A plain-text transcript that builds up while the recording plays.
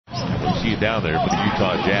down there for the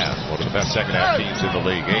Utah Jazz, one of the best second-half teams in the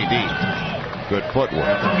league. AD, good footwork.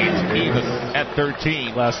 It's even at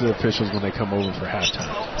 13. Last of the officials when they come over for halftime.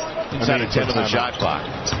 Inside of 10 of the shot clock.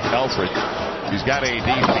 Elfrid, he's got AD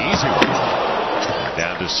for the easy one.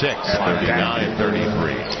 Down to 6, 39-33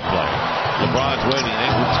 play. LeBron's waiting,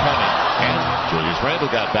 Ingram's coming, and Julius Randle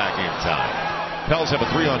got back in time. Pels have a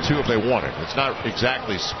 3-on-2 if they want it. It's not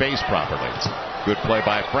exactly spaced properly. Good play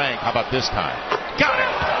by Frank. How about this time? Got it!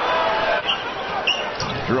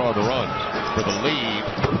 Drew on the run for the lead.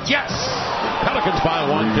 Yes! Pelicans by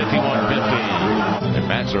 1, 51-50. And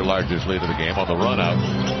match their largest lead of the game on the run out.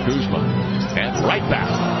 Kuzma. And right back.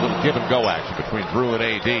 A little give and go action between Drew and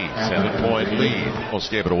AD. 7-point lead. Almost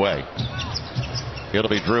gave it away. It'll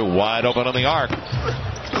be Drew wide open on the arc.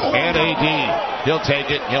 And AD. He'll take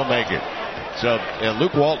it. He'll make it. So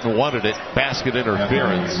Luke Walton wanted it. Basket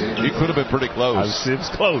interference. He could have been pretty close. It was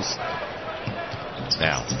close.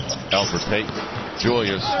 Now, Elfrid Payton,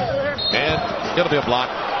 Julius, and it'll be a block.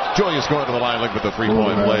 Julius going to the line looking for the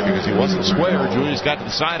three-point play because he wasn't square. Julius got to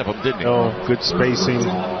the side of him, didn't he? Oh, good spacing.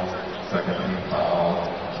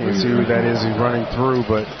 Can't see who that is he's running through,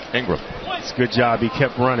 but Ingram. It's a good job. He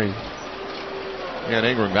kept running. And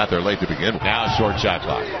Ingram got there late to begin. Now short shot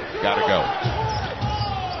clock. Got to go.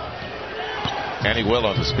 And he will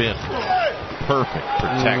on the spin. Perfect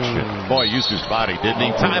protection. Boy, used his body, didn't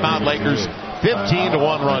he? Timeout, Lakers. 15-1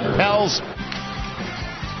 run. Pels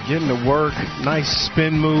getting to work. Nice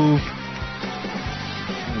spin move.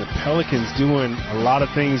 And the Pelicans doing a lot of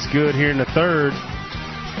things good here in the third.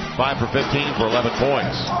 5 for 15 for 11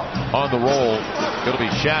 points. On the roll, it'll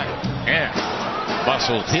be Shaq. And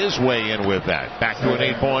muscled his way in with that. Back to an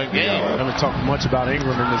 8-point game. I haven't talked much about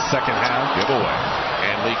Ingram in the second half. Giveaway.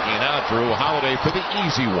 And leaking out, Drew Holiday for the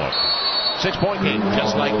easy one. 6-point game,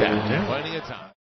 just like that. Plenty of time.